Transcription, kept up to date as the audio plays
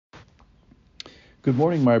Good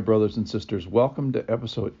morning, my brothers and sisters. Welcome to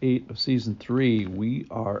episode 8 of season 3. We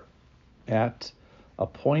are at a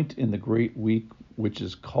point in the great week which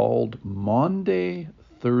is called Maundy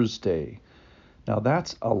Thursday. Now,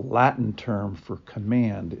 that's a Latin term for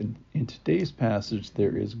command. In today's passage,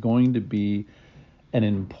 there is going to be an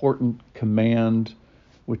important command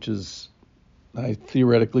which is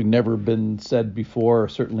theoretically never been said before, or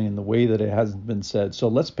certainly in the way that it hasn't been said. So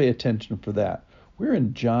let's pay attention for that. We're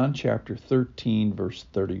in John chapter 13, verse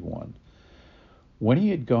 31. When he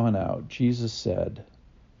had gone out, Jesus said,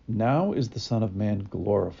 "Now is the Son of Man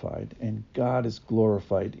glorified, and God is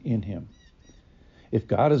glorified in him. If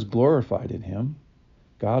God is glorified in him,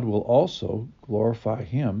 God will also glorify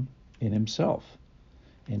him in himself,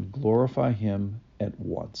 and glorify him at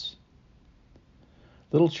once.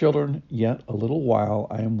 Little children, yet a little while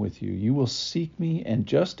I am with you. You will seek me, and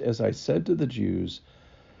just as I said to the Jews,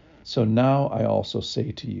 so now I also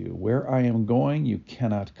say to you, where I am going, you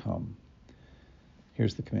cannot come."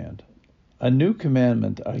 Here's the command. "A new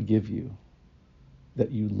commandment I give you,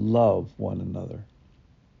 that you love one another.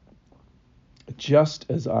 Just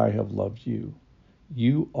as I have loved you,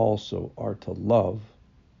 you also are to love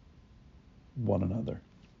one another.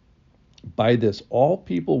 By this, all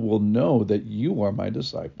people will know that you are my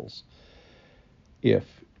disciples,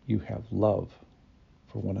 if you have love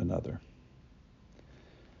for one another."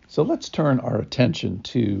 So let's turn our attention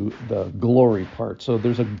to the glory part. So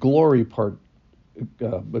there's a glory part,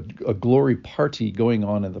 a glory party going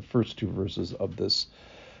on in the first two verses of this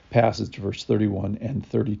passage, verse 31 and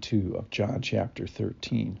 32 of John chapter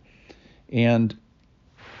 13. And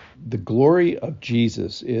the glory of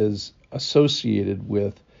Jesus is associated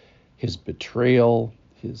with his betrayal,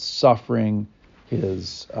 his suffering,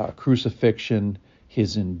 his crucifixion,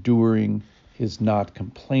 his enduring, his not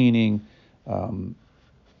complaining,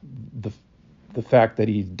 the fact that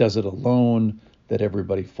he does it alone, that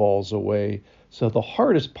everybody falls away. So the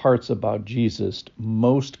hardest parts about Jesus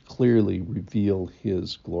most clearly reveal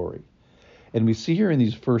his glory. And we see here in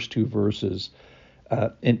these first two verses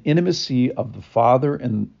an intimacy of the Father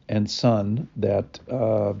and Son that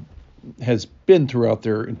has been throughout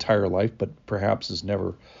their entire life, but perhaps is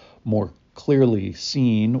never more clearly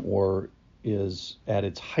seen or is at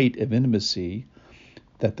its height of intimacy.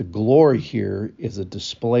 That the glory here is a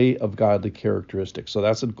display of godly characteristics. So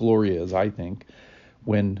that's what glory is, I think.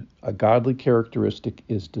 When a godly characteristic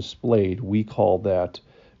is displayed, we call that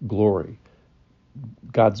glory.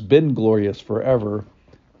 God's been glorious forever,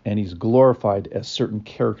 and he's glorified as certain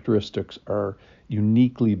characteristics are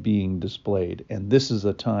uniquely being displayed. And this is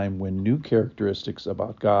a time when new characteristics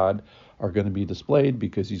about God are going to be displayed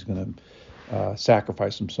because he's going to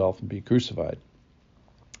sacrifice himself and be crucified.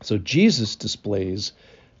 So Jesus displays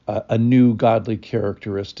a new godly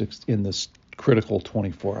characteristics in this critical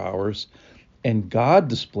 24 hours, and God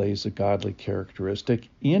displays a godly characteristic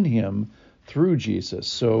in him through Jesus.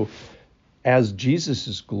 So as Jesus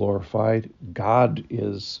is glorified, God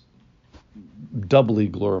is doubly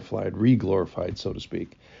glorified, re-glorified, so to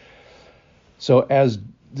speak. So as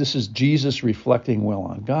this is Jesus reflecting well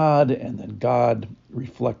on God, and then God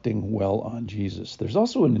reflecting well on Jesus. There's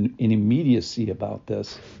also an immediacy about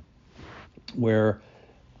this, where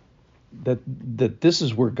that this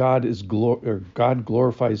is where God God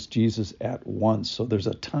glorifies Jesus at once. So there's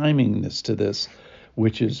a timingness to this,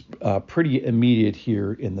 which is pretty immediate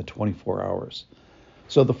here in the 24 hours.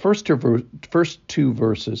 So the first two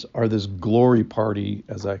verses are this glory party,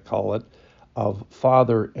 as I call it, of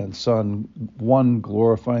Father and Son, one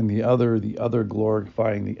glorifying the other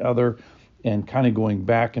glorifying the other, and kind of going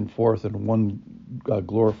back and forth, and one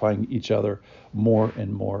glorifying each other more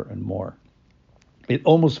and more and more. It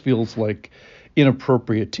almost feels like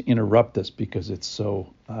inappropriate to interrupt this because it's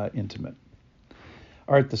so intimate.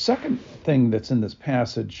 All right, the second thing that's in this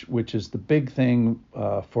passage, which is the big thing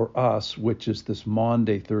for us, which is this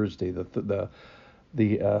Maundy Thursday, the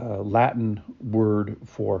Latin word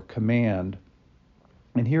for command.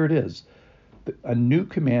 And here it is, a new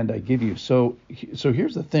command I give you. So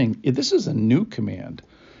here's the thing. This is a new command.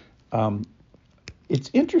 It's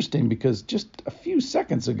interesting because just a few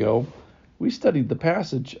seconds ago, we studied the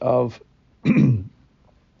passage of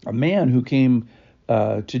a man who came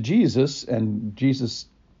to Jesus, and Jesus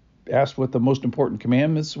asked what the most important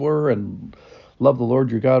commandments were, and love the Lord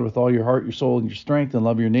your God with all your heart, your soul, and your strength, and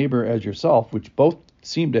love your neighbor as yourself, which both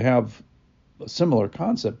seem to have a similar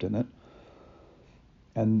concept in it.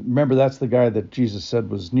 And remember, that's the guy that Jesus said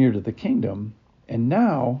was near to the kingdom. And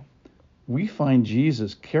now we find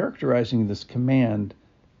Jesus characterizing this command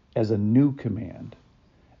as a new command.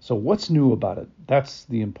 So what's new about it? That's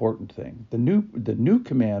the important thing. The new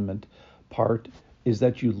commandment part is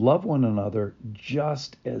that you love one another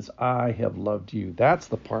just as I have loved you. That's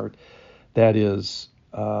the part that is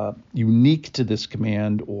unique to this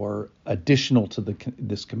command, or additional to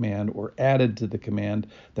this command, or added to the command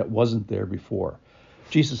that wasn't there before.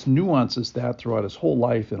 Jesus nuances that throughout his whole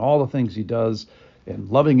life and all the things he does, and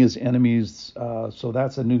loving his enemies. So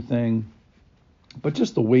that's a new thing. But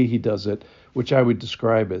just the way he does it, which I would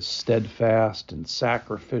describe as steadfast and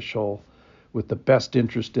sacrificial, with the best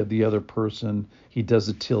interest of the other person. He does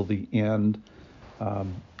it till the end.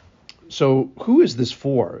 So who is this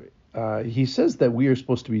for? He says that we are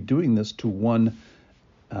supposed to be doing this to one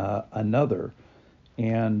another.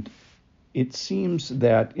 And it seems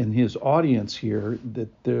that in his audience here, that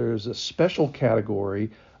there's a special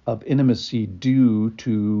category of intimacy due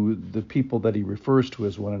to the people that he refers to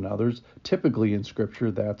as one another's. Typically in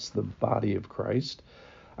Scripture, that's the body of Christ.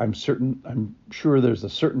 I'm sure there's a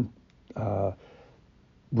certain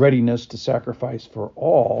readiness to sacrifice for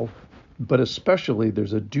all, but especially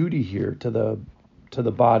there's a duty here to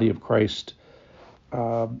the body of Christ,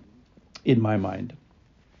 in my mind.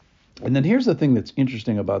 And then here's the thing that's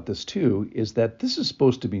interesting about this too, is that this is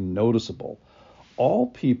supposed to be noticeable. All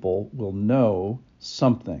people will know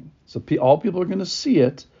something. So all people are going to see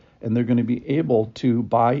it, and they're going to be able to,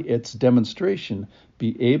 by its demonstration,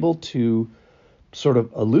 be able to sort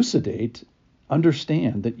of elucidate,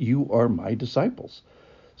 understand that you are my disciples.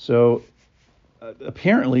 So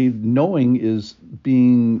apparently knowing is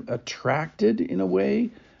being attracted in a way,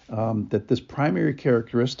 that this primary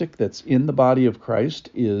characteristic that's in the body of Christ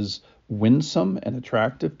is winsome and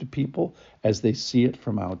attractive to people as they see it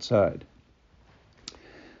from outside.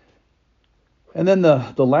 And then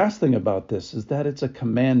the last thing about this is that it's a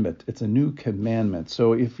commandment. It's a new commandment.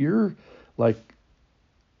 So if you're like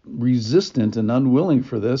resistant and unwilling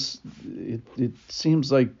for this, it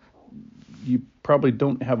seems like you probably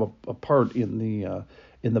don't have a part in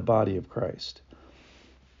the body of Christ.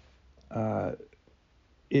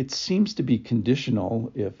 It seems to be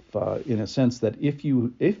conditional, if in a sense that if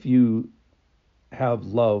you have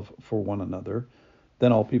love for one another,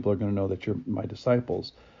 then all people are going to know that you're my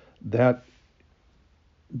disciples. That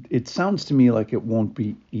it sounds to me like it won't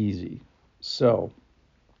be easy. So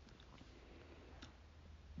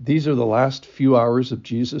these are the last few hours of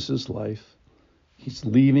Jesus's life. He's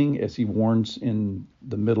leaving, as he warns in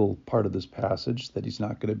the middle part of this passage that he's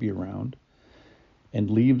not going to be around, and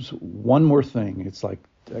leaves one more thing. It's like,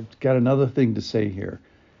 I've got another thing to say here.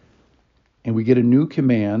 And we get a new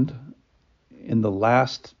command in the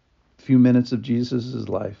last few minutes of Jesus'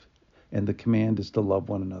 life, and the command is to love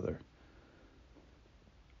one another.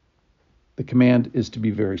 The command is to be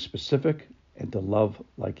very specific and to love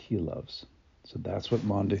like he loves. So that's what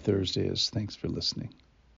Maundy Thursday is. Thanks for listening.